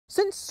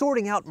Since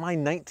sorting out my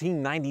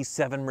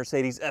 1997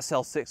 Mercedes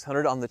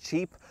SL600 on the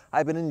cheap,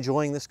 I've been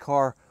enjoying this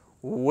car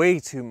way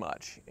too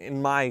much.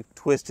 In my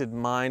twisted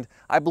mind,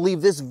 I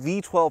believe this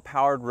V12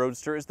 powered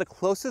Roadster is the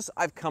closest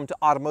I've come to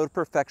automotive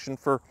perfection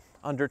for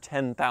under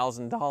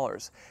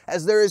 $10,000,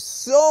 as there is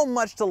so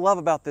much to love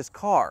about this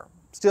car.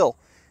 Still,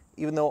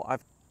 even though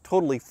I've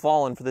totally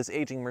fallen for this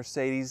aging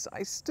Mercedes,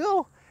 I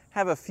still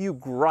have a few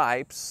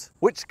gripes,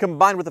 which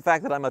combined with the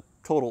fact that I'm a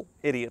total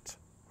idiot,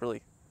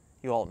 really,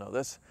 you all know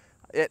this,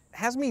 it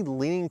has me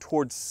leaning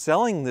towards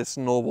selling this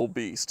noble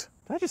beast.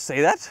 Did I just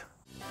say that?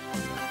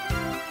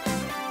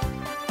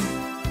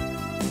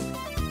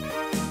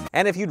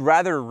 And if you'd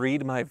rather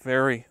read my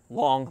very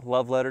long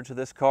love letter to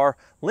this car,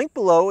 link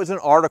below is an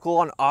article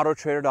on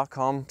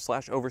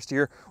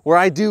autotrader.com/oversteer where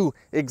I do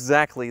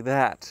exactly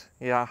that.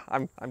 Yeah,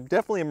 I'm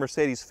definitely a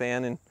Mercedes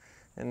fan,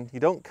 and you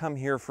don't come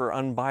here for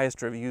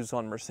unbiased reviews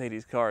on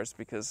Mercedes cars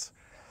because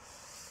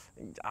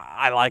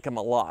I like them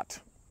a lot.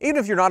 Even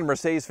if you're not a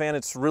Mercedes fan,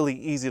 it's really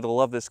easy to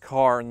love this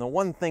car, and the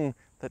one thing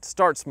that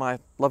starts my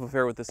love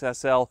affair with this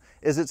SL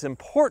is its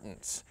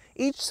importance.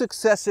 Each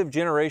successive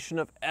generation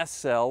of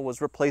SL was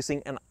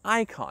replacing an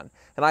icon,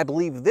 and I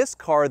believe this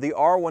car, the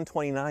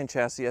R129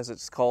 chassis as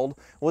it's called,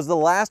 was the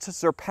last to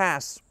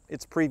surpass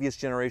its previous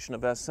generation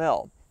of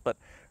SL. But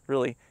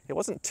really, it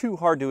wasn't too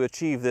hard to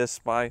achieve this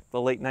by the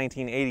late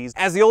 1980s,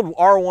 as the old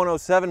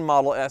R107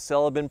 model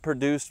SL had been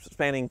produced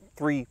spanning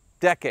 3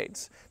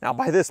 decades. Now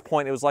by this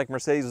point it was like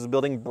Mercedes was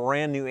building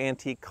brand new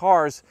antique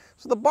cars,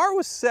 so the bar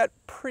was set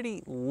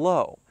pretty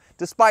low.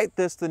 Despite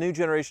this, the new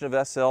generation of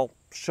SL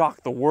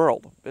shocked the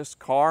world. This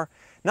car,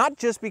 not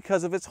just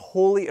because of its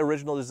wholly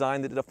original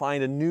design that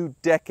defined a new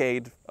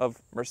decade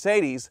of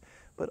Mercedes,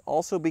 but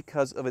also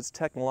because of its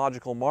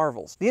technological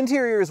marvels. The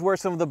interior is where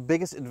some of the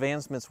biggest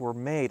advancements were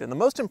made, and the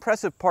most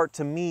impressive part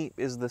to me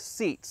is the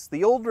seats.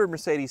 The older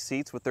Mercedes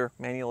seats with their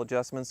manual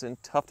adjustments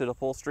and tufted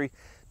upholstery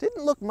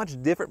didn't look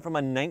much different from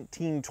a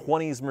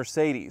 1920s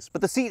Mercedes,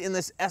 but the seat in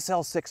this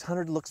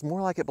SL600 looks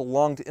more like it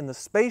belonged in the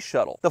space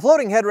shuttle. The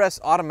floating headrest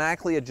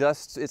automatically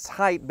adjusts its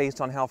height based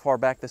on how far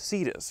back the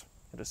seat is.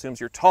 It assumes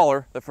you're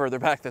taller the further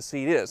back the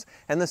seat is,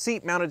 and the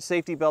seat-mounted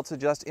safety belts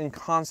adjust in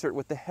concert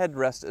with the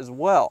headrest as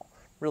well.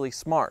 Really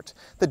smart.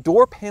 The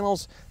door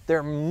panels,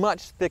 they're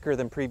much thicker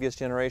than previous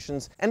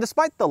generations, and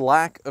despite the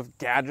lack of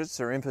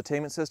gadgets or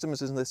infotainment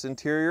systems in this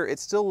interior, it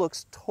still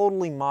looks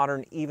totally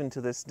modern even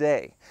to this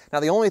day. Now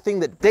the only thing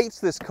that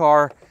dates this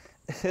car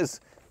is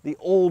the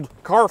old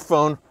car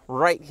phone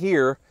right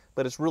here,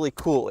 but it's really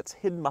cool. It's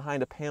hidden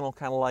behind a panel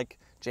kind of like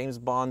James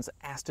Bond's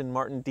Aston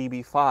Martin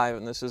DB5,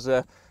 and this is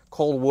a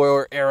Cold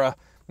War era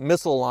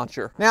missile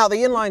launcher. Now the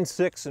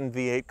inline-6 and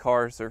V8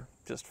 cars are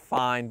just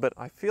fine, but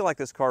I feel like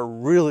this car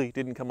really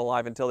didn't come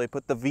alive until they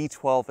put the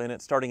V12 in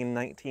it starting in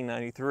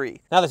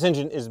 1993. Now this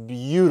engine is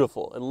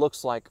beautiful. It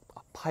looks like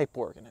a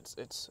pipework, and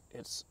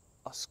it's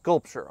a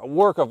sculpture, a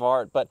work of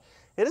art, but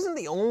it isn't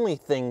the only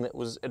thing that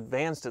was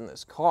advanced in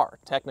this car,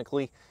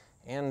 technically,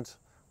 and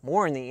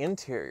more in the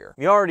interior.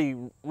 The already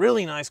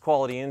really nice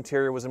quality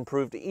interior was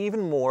improved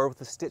even more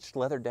with a stitched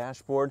leather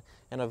dashboard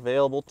and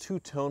available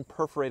two-tone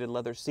perforated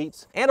leather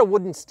seats and a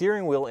wooden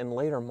steering wheel in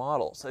later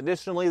models.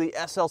 Additionally, the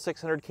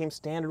SL600 came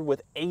standard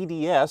with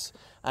ADS,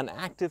 an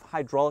active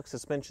hydraulic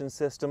suspension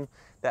system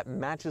that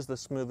matches the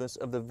smoothness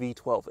of the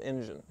V12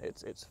 engine.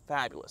 It's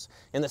fabulous.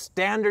 In the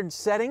standard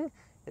setting,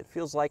 it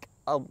feels like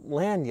a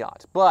land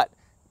yacht, but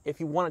if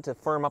you want it to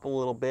firm up a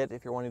little bit,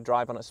 if you're wanting to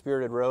drive on a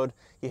spirited road,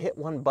 you hit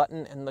one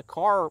button and the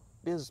car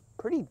is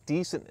pretty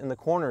decent in the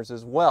corners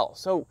as well.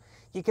 So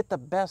you get the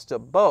best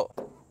of both.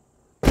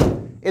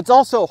 It's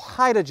also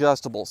height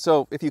adjustable.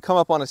 So if you come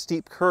up on a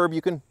steep curb,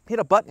 you can hit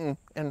a button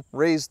and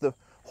raise the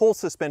whole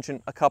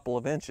suspension a couple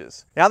of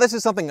inches. Now this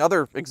is something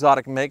other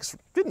exotic makes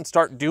didn't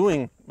start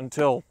doing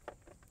until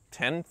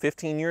 10,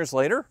 15 years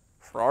later.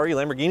 Ferrari,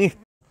 Lamborghini.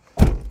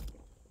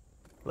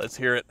 Let's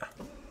hear it.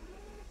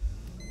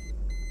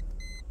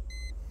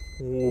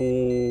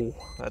 Oh,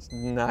 that's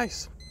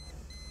nice.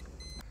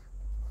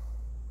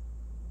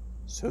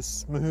 So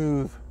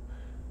smooth.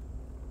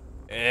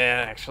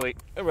 And actually,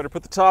 I better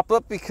put the top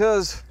up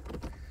because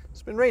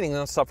it's been raining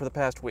nonstop for the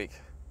past week.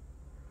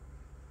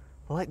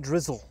 A light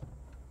drizzle.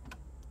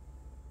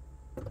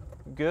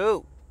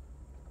 Go.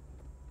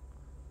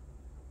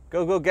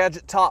 Go, go,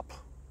 gadget top.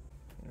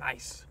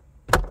 Nice.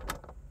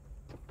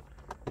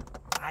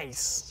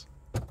 Nice.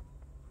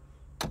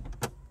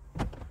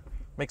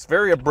 Makes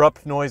very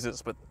abrupt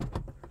noises, but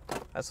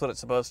that's what it's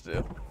supposed to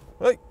do.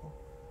 Hey,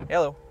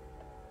 hello.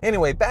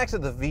 Anyway, back to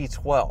the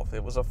V12.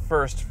 It was a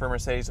first for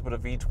Mercedes to put a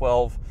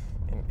V12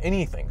 in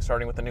anything,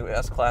 starting with the new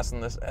S-Class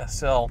and this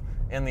SL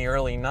in the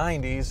early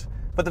 90s.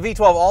 But the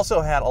V12 also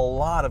had a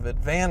lot of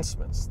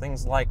advancements,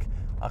 things like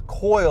a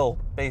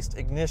coil-based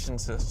ignition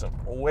system,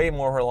 way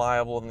more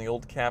reliable than the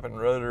old cap and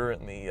rotor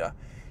and the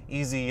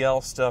easy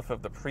yell stuff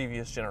of the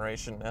previous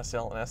generation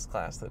SL and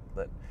S-Class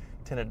that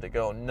tended to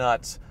go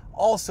nuts.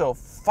 Also,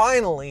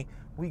 finally,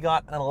 we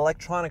got an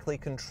electronically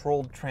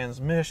controlled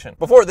transmission.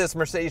 Before this,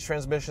 Mercedes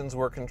transmissions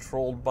were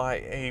controlled by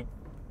a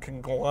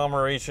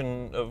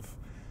conglomeration of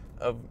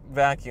of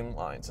vacuum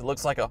lines. It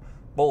looks like a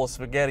bowl of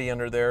spaghetti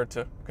under there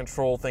to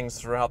control things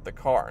throughout the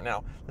car.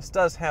 Now, this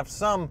does have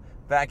some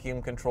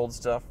vacuum controlled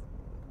stuff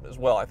as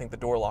well. I think the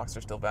door locks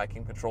are still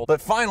vacuum controlled. But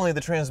finally,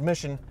 the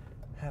transmission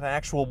had an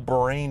actual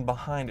brain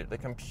behind it, the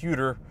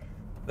computer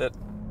that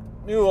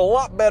knew a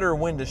lot better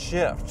when to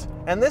shift.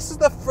 And this is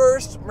the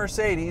first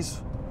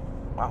Mercedes,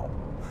 wow,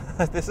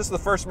 this is the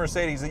first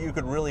Mercedes that you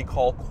could really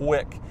call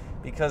quick,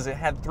 because it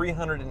had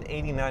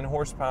 389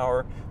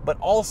 horsepower, but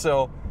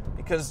also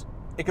because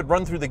it could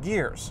run through the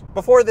gears.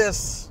 Before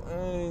this,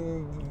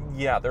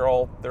 yeah, they're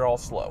all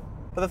slow.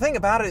 But the thing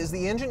about it is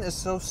the engine is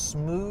so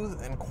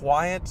smooth and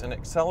quiet and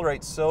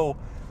accelerates so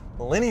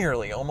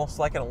linearly, almost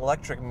like an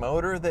electric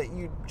motor, that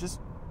you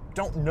just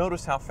don't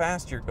notice how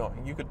fast you're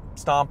going. You could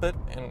stomp it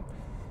and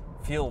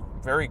feel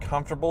very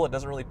comfortable. It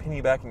doesn't really pin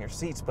you back in your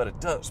seats, but it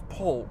does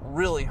pull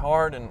really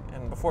hard,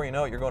 and before you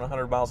know it, you're going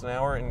 100 miles an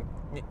hour and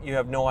you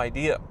have no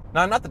idea.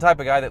 Now, I'm not the type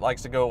of guy that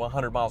likes to go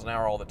 100 miles an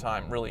hour all the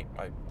time. Really,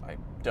 I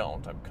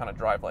don't. I kind of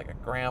drive like a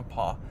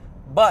grandpa.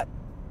 But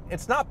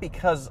it's not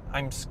because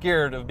I'm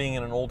scared of being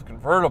in an old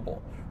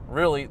convertible.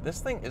 Really, this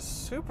thing is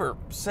super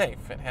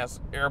safe. It has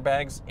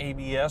airbags,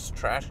 ABS,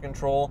 traction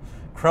control,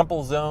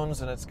 crumple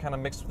zones, and it's kind of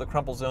mixed with the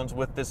crumple zones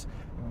with this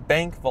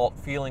bank vault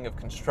feeling of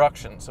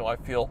construction, so I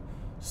feel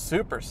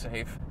super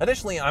safe.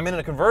 Additionally, I'm in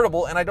a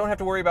convertible and I don't have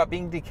to worry about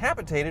being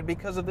decapitated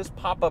because of this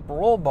pop-up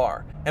roll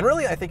bar. And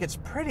really, I think it's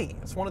pretty.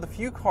 It's one of the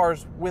few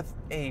cars with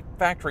a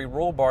factory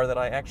roll bar that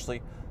I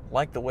actually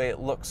like the way it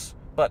looks.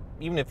 But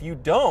even if you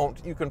don't,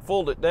 you can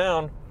fold it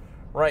down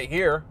right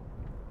here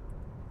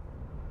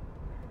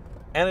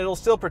and it'll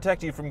still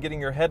protect you from getting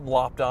your head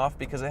lopped off,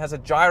 because it has a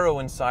gyro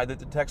inside that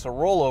detects a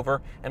rollover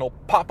and it'll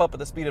pop up at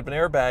the speed of an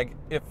airbag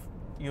if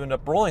you end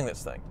up rolling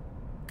this thing.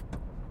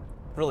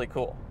 Really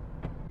cool.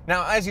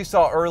 Now, as you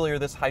saw earlier,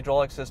 this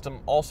hydraulic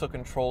system also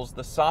controls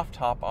the soft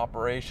top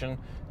operation,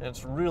 and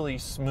it's really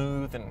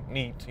smooth and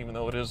neat, even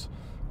though it is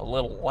a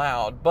little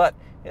loud. But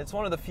it's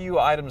one of the few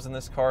items in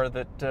this car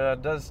that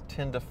does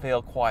tend to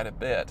fail quite a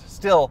bit.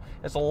 Still,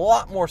 it's a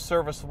lot more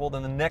serviceable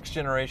than the next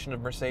generation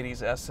of Mercedes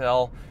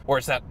SL, where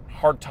it's that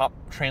hardtop,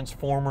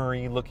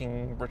 transformer-y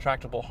looking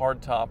retractable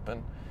hardtop,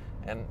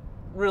 and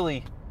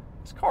really,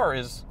 this car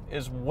is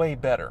way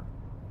better.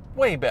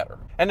 Way better.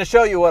 And to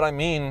show you what I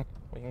mean,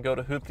 we can go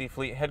to Hoopty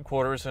Fleet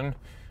headquarters and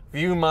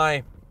view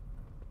my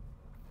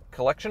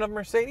collection of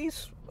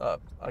Mercedes, a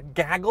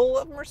gaggle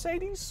of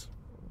Mercedes.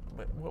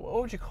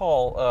 What would you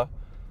call?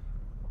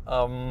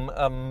 I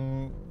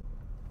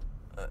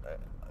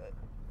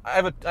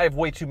have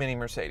way too many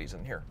Mercedes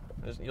in here.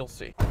 You'll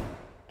see.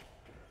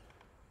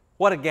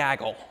 What a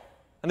gaggle!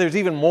 And there's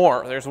even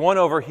more. There's one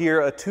over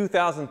here, a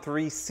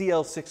 2003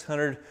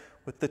 SL600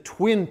 with the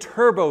twin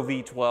turbo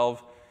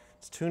V12.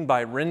 It's tuned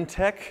by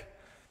Rentec,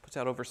 puts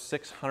out over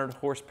 600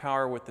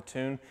 horsepower with the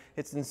tune.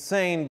 It's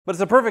insane, but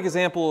it's a perfect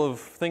example of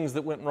things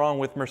that went wrong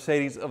with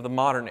Mercedes of the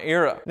modern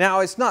era.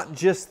 Now, it's not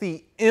just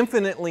the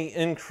infinitely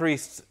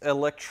increased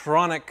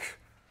electronic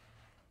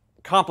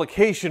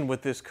complication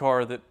with this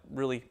car that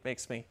really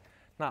makes me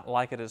not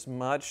like it as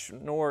much,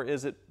 nor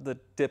is it the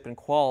dip in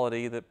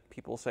quality that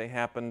people say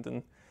happened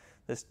in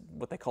this,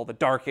 what they call the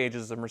dark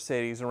ages of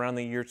Mercedes around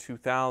the year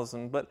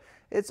 2000, but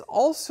it's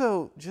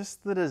also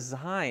just the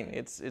design.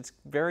 It's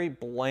very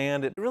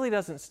bland. It really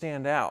doesn't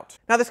stand out.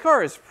 Now, this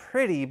car is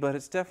pretty, but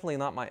it's definitely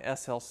not my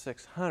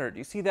SL600.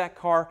 You see that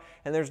car,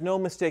 and there's no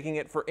mistaking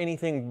it for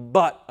anything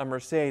but a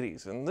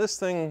Mercedes. And this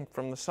thing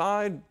from the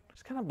side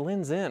just kind of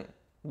blends in.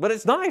 But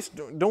it's nice,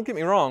 don't get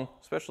me wrong,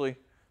 especially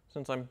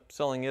since I'm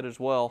selling it as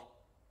well.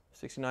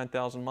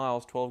 69,000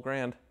 miles, 12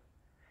 grand.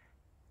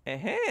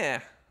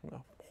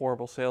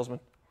 Horrible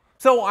salesman.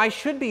 So I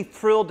should be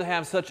thrilled to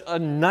have such a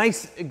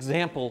nice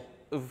example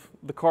of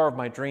the car of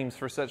my dreams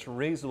for such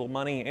reasonable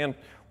money and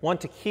want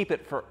to keep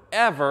it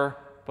forever,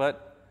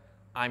 but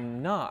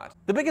I'm not.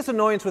 The biggest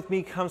annoyance with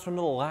me comes from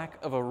the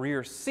lack of a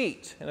rear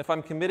seat. And if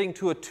I'm committing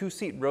to a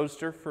two-seat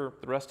roadster for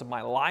the rest of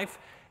my life,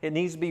 it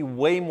needs to be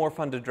way more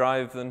fun to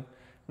drive than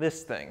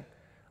this thing.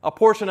 A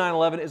Porsche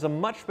 911 is a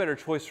much better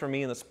choice for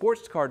me in the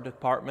sports car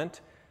department,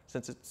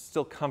 since it's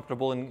still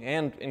comfortable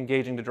and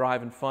engaging to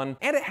drive and fun,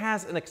 and it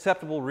has an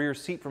acceptable rear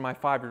seat for my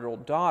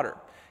 5-year-old daughter.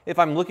 If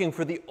I'm looking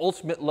for the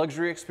ultimate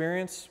luxury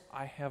experience,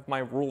 I have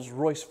my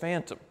Rolls-Royce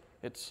Phantom.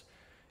 It's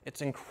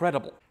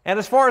incredible. And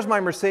as far as my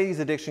Mercedes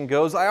addiction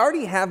goes, I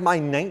already have my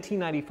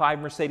 1995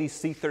 Mercedes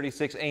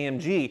C36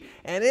 AMG,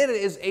 and it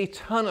is a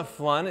ton of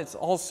fun. It's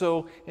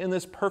also in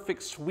this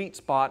perfect sweet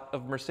spot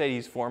of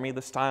Mercedes for me.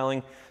 The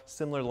styling,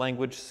 similar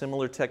language,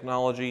 similar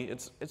technology.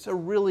 It's a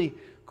really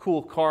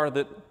cool car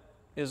that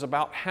is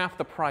about half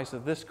the price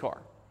of this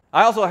car.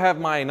 I also have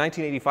my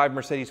 1985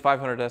 Mercedes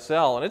 500 SL,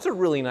 and it's a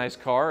really nice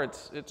car.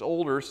 It's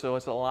older, so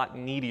it's a lot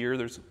needier.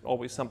 There's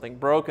always something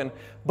broken,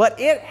 but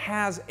it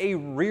has a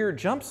rear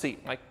jump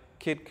seat. My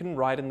kid can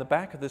ride in the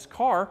back of this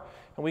car,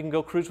 and we can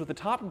go cruise with the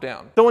top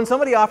down. So when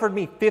somebody offered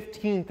me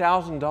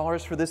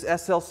 $15,000 for this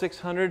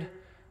SL600,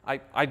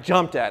 I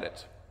jumped at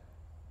it.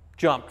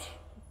 Jumped.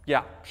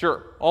 Yeah,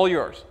 sure, all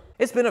yours.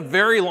 It's been a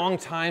very long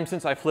time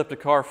since I flipped a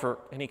car for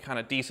any kind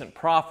of decent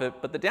profit,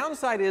 but the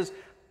downside is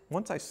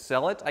once I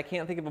sell it, I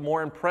can't think of a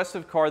more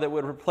impressive car that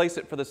would replace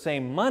it for the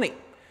same money.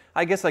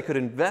 I guess I could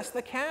invest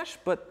the cash,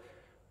 but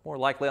more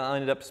likely I'll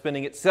end up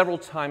spending it several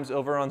times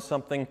over on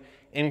something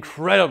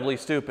incredibly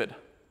stupid.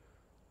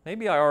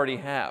 Maybe I already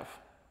have.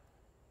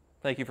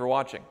 Thank you for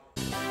watching.